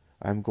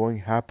 I am going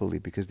happily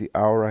because the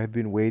hour I have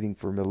been waiting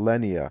for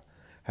millennia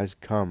has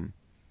come,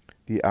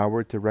 the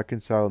hour to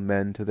reconcile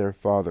men to their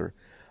Father.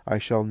 I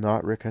shall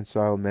not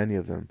reconcile many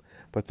of them,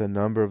 but the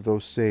number of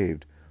those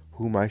saved,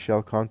 whom I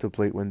shall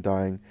contemplate when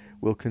dying,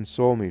 will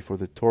console me for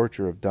the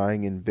torture of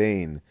dying in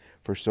vain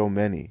for so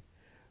many.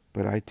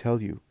 But I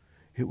tell you,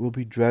 it will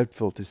be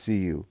dreadful to see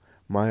you,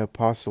 my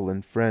apostle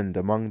and friend,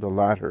 among the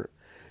latter.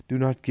 Do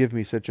not give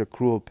me such a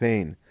cruel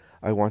pain.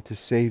 I want to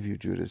save you,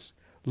 Judas.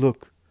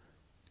 Look,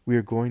 we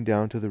are going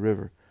down to the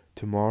river.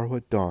 Tomorrow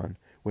at dawn,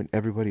 when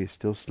everybody is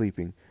still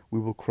sleeping, we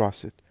will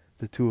cross it,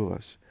 the two of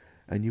us,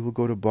 and you will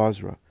go to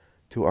Bozrah,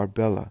 to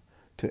Arbela,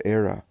 to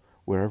Era,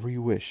 wherever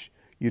you wish.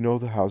 You know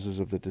the houses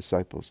of the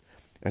disciples.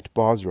 At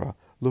Bozrah,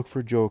 look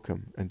for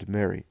Joachim and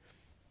Mary,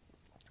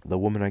 the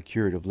woman I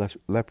cured of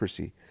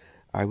leprosy.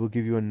 I will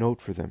give you a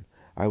note for them.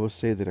 I will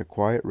say that a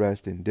quiet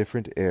rest in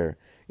different air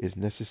is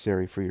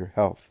necessary for your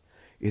health.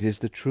 It is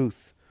the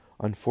truth.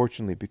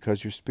 Unfortunately,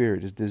 because your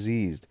spirit is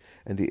diseased,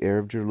 and the air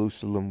of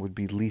Jerusalem would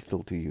be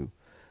lethal to you.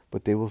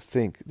 But they will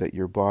think that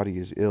your body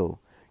is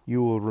ill.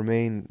 You will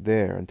remain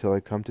there until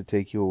I come to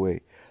take you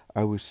away.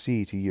 I will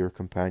see to your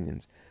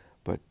companions.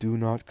 But do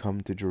not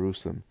come to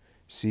Jerusalem.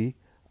 See,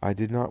 I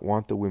did not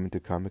want the women to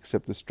come,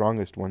 except the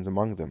strongest ones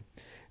among them,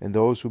 and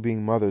those who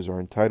being mothers are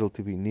entitled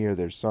to be near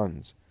their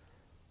sons.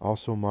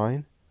 Also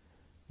mine?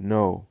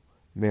 No,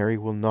 Mary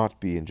will not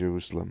be in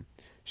Jerusalem.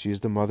 She is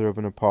the mother of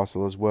an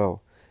apostle as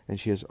well, and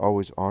she has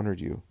always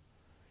honored you.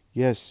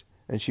 Yes,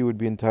 and she would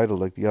be entitled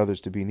like the others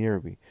to be near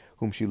me,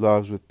 whom she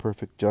loves with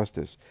perfect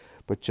justice.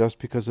 But just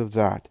because of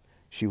that,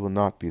 she will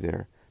not be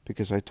there,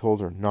 because I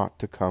told her not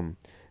to come,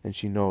 and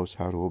she knows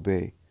how to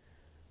obey.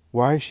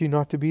 Why is she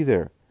not to be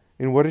there?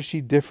 In what is she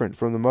different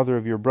from the mother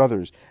of your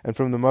brothers, and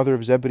from the mother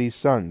of Zebedee's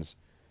sons?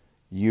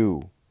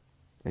 You,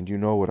 and you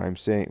know what I'm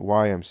saying,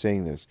 why I'm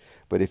saying this.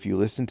 But if you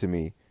listen to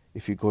me,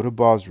 if you go to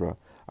Bozrah,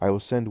 I will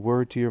send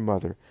word to your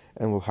mother,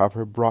 and will have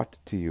her brought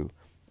to you.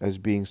 As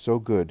being so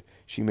good,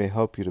 she may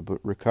help you to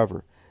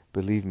recover.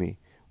 Believe me,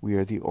 we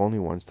are the only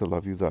ones to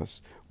love you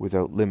thus,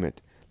 without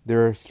limit.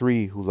 There are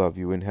 3 who love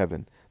you in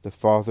heaven, the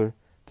Father,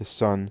 the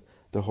Son,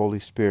 the Holy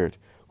Spirit,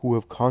 who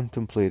have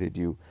contemplated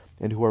you,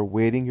 and who are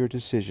waiting your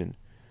decision,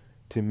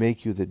 to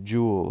make you the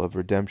jewel of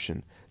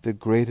redemption, the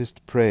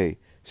greatest prey,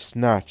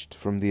 snatched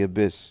from the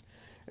abyss.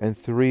 And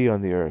 3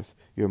 on the earth,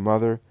 your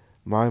mother,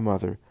 my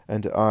mother,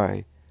 and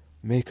I.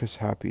 Make us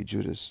happy,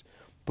 Judas,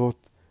 both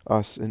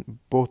us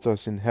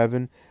in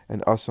heaven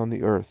and us on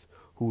the earth,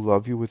 who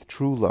love you with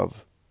true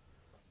love.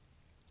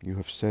 You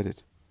have said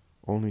it.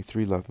 Only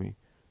 3 love me.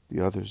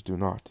 The others do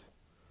not.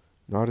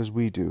 Not as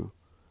we do.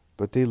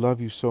 But they love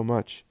you so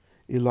much.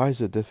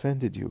 Eliza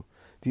defended you.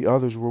 The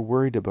others were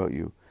worried about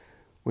you.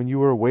 When you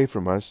were away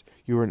from us,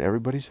 you were in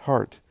everybody's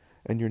heart,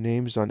 and your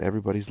name is on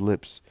everybody's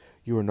lips.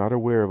 You are not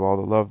aware of all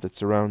the love that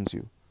surrounds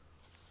you.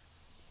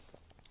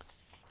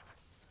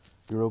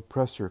 Your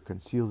oppressor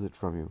concealed it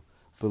from you.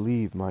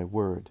 Believe my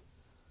word.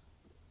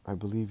 I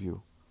believe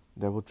you,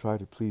 and I will try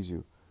to please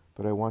you.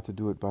 but I want to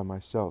do it by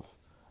myself.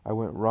 I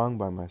went wrong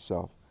by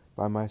myself.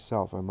 By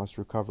myself I must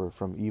recover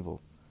from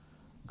evil.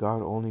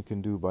 God only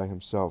can do by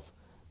himself.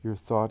 Your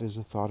thought is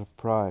a thought of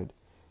pride.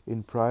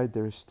 In pride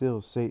there is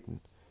still Satan.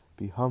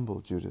 Be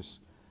humble, Judas.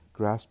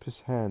 Grasp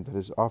his hand that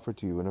is offered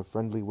to you in a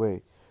friendly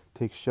way.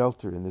 Take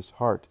shelter in this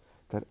heart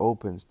that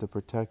opens to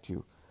protect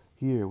you.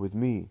 Here, with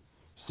me,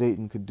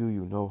 Satan could do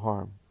you no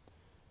harm.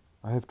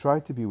 I have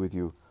tried to be with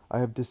you. I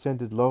have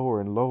descended lower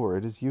and lower.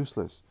 It is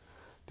useless.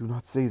 Do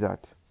not say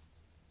that.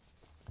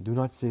 Do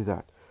not say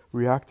that.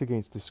 React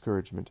against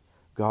discouragement.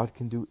 God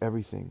can do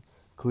everything.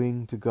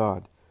 Cling to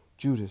God.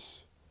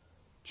 Judas,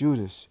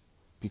 Judas,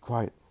 be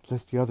quiet,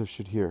 lest the others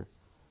should hear.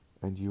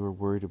 And you are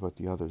worried about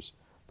the others,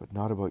 but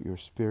not about your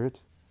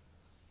spirit?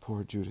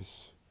 Poor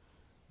Judas.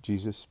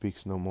 Jesus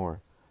speaks no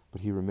more,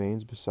 but he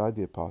remains beside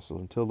the apostle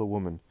until the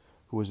woman,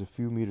 who was a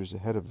few meters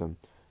ahead of them,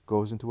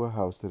 goes into a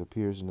house that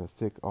appears in a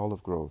thick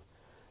olive grove.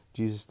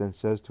 Jesus then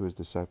says to his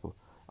disciple,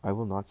 I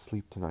will not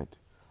sleep tonight.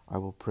 I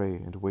will pray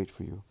and wait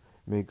for you.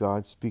 May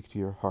God speak to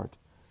your heart.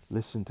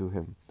 Listen to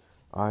him.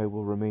 I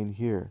will remain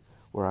here,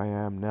 where I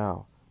am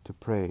now, to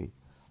pray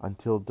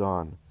until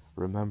dawn.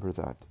 Remember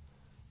that.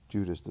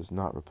 Judas does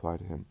not reply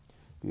to him.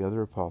 The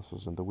other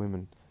apostles and the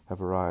women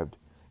have arrived,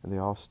 and they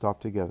all stop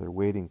together,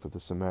 waiting for the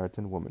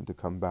Samaritan woman to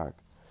come back.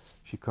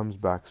 She comes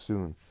back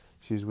soon.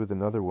 She is with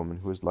another woman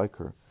who is like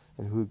her,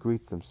 and who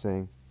greets them,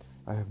 saying,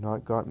 I have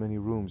not got many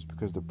rooms,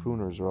 because the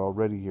pruners are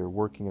already here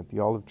working at the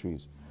olive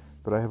trees,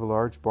 but I have a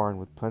large barn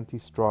with plenty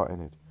straw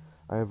in it.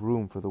 I have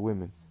room for the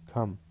women.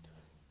 Come,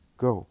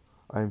 go.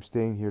 I am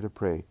staying here to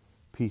pray.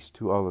 Peace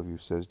to all of you,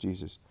 says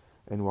Jesus.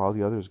 And while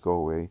the others go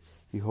away,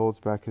 he holds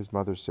back his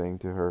mother, saying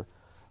to her,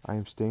 I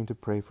am staying to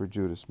pray for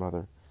Judas,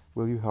 mother.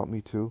 Will you help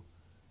me too?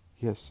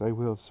 Yes, I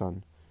will,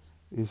 son.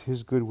 Is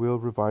his good will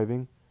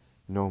reviving?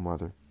 No,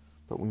 mother,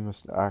 but we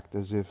must act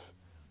as if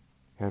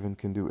heaven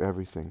can do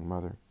everything,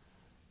 mother.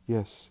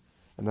 Yes,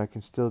 and I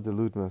can still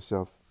delude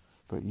myself,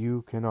 but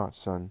you cannot,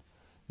 son.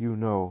 You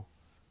know,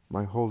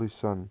 my holy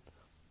son,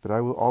 but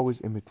I will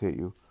always imitate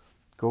you.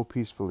 Go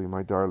peacefully,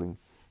 my darling.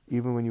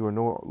 Even when you are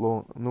no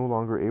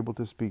longer able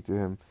to speak to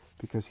him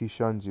because he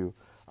shuns you,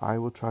 I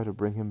will try to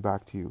bring him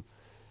back to you.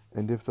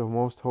 And if the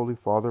Most Holy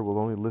Father will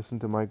only listen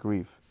to my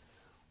grief,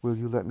 will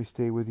you let me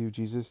stay with you,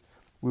 Jesus?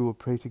 We will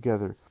pray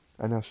together,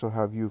 and I shall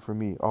have you for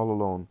me, all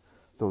alone,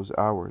 those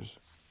hours.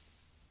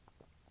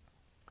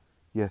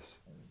 Yes,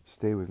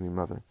 stay with me,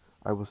 mother.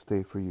 I will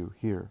stay for you,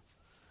 here.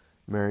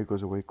 Mary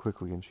goes away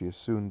quickly, and she is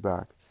soon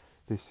back.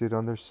 They sit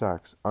on their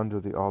sacks under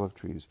the olive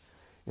trees.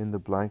 In the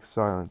blank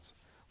silence,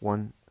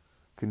 one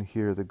can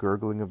hear the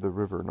gurgling of the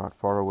river not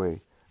far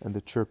away, and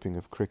the chirping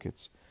of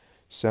crickets.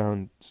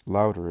 Sounds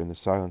louder in the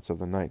silence of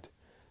the night.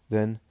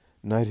 Then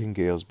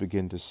nightingales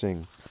begin to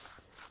sing.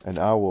 An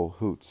owl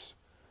hoots,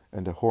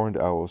 and a horned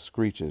owl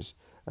screeches,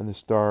 and the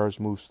stars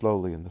move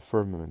slowly in the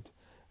firmament,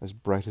 as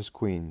bright as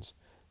queens,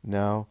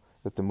 now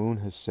that the moon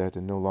has set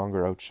and no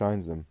longer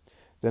outshines them.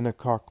 Then a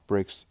cock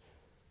breaks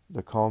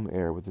the calm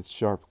air with its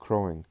sharp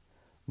crowing.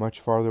 Much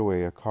farther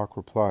away a cock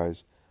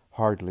replies,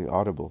 hardly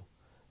audible.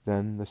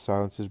 Then the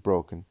silence is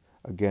broken,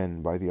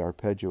 again by the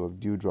arpeggio of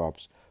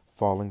dewdrops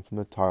falling from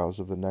the tiles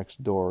of the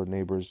next door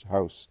neighbor's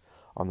house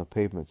on the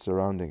pavement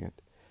surrounding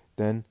it.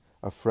 Then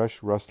a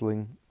fresh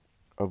rustling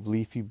of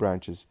leafy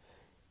branches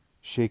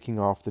shaking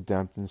off the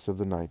dampness of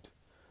the night,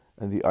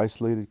 and the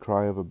isolated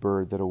cry of a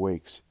bird that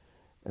awakes,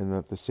 and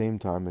at the same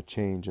time a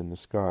change in the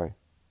sky,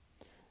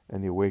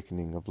 and the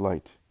awakening of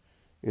light.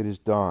 It is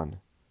dawn,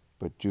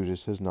 but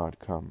Judas has not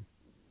come.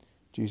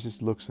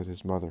 Jesus looks at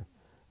his mother,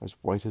 as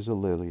white as a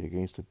lily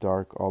against the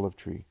dark olive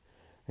tree,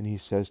 and he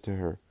says to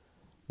her,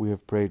 We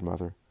have prayed,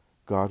 mother.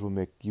 God will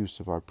make use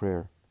of our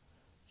prayer.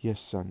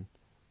 Yes, son,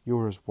 you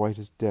are as white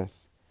as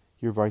death.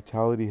 Your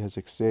vitality has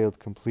exhaled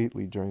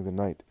completely during the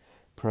night,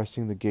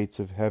 pressing the gates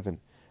of heaven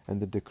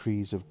and the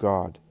decrees of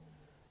God.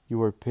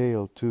 You are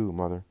pale, too,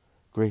 mother.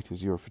 Great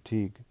is your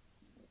fatigue.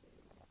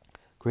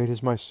 Great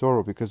is my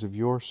sorrow because of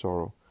your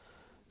sorrow.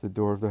 The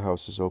door of the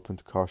house is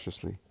opened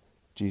cautiously.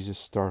 Jesus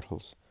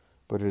startles,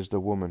 but it is the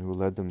woman who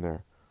led them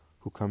there,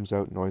 who comes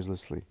out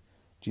noiselessly.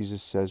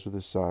 Jesus says with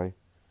a sigh,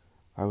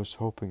 I was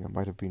hoping I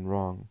might have been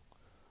wrong.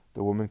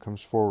 The woman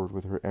comes forward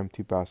with her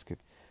empty basket.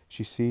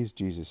 She sees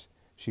Jesus.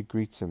 She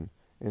greets him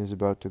and is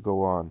about to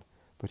go on,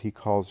 but he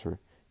calls her.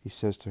 He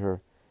says to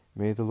her,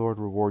 May the Lord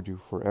reward you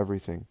for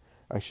everything.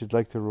 I should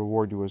like to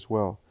reward you as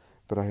well,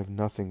 but I have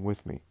nothing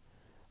with me.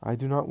 I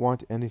do not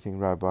want anything,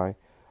 Rabbi.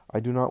 I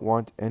do not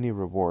want any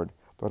reward,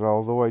 but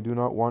although I do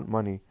not want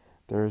money,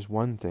 there is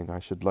one thing I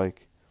should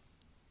like,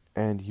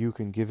 and you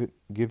can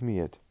give me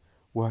it.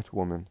 What,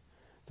 woman?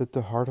 That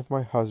the heart of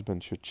my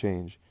husband should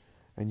change,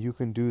 and you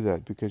can do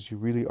that because you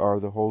really are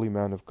the holy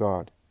man of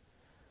God.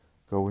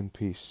 Go in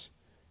peace.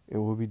 It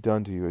will be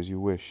done to you as you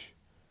wish.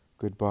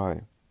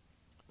 Goodbye.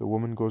 The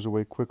woman goes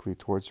away quickly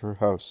towards her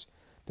house.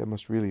 That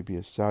must really be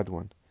a sad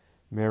one.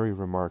 Mary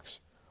remarks,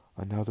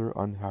 Another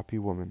unhappy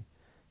woman.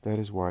 That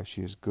is why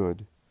she is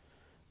good.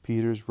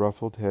 Peter's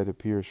ruffled head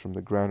appears from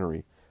the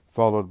granary,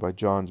 followed by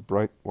John's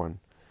bright one,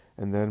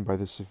 and then by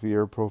the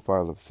severe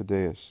profile of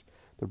Thaddeus.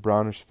 the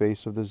brownish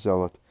face of the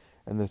zealot,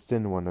 and the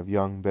thin one of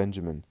young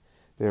Benjamin.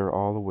 They are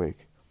all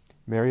awake.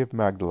 Mary of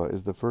Magdala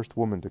is the first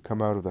woman to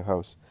come out of the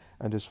house,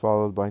 and is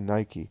followed by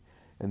Nike,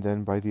 and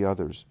then by the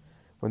others.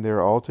 When they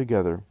are all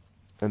together,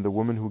 and the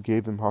woman who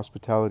gave them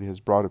hospitality has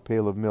brought a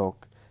pail of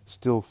milk,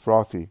 still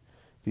frothy,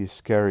 the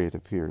Iscariot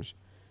appears.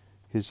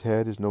 His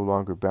head is no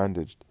longer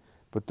bandaged,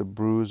 but the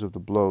bruise of the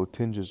blow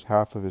tinges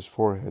half of his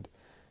forehead,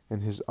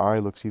 and his eye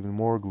looks even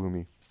more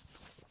gloomy.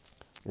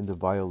 In the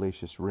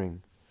violacious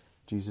ring,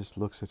 Jesus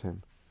looks at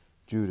him.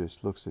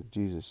 Judas looks at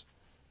Jesus.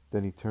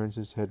 Then he turns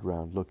his head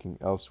round, looking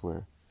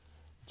elsewhere.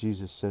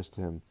 Jesus says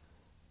to him,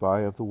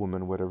 "Buy of the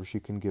woman whatever she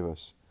can give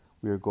us.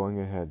 We are going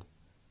ahead.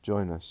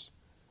 Join us."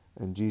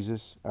 And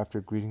Jesus,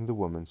 after greeting the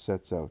woman,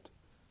 sets out.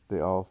 They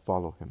all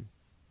follow him.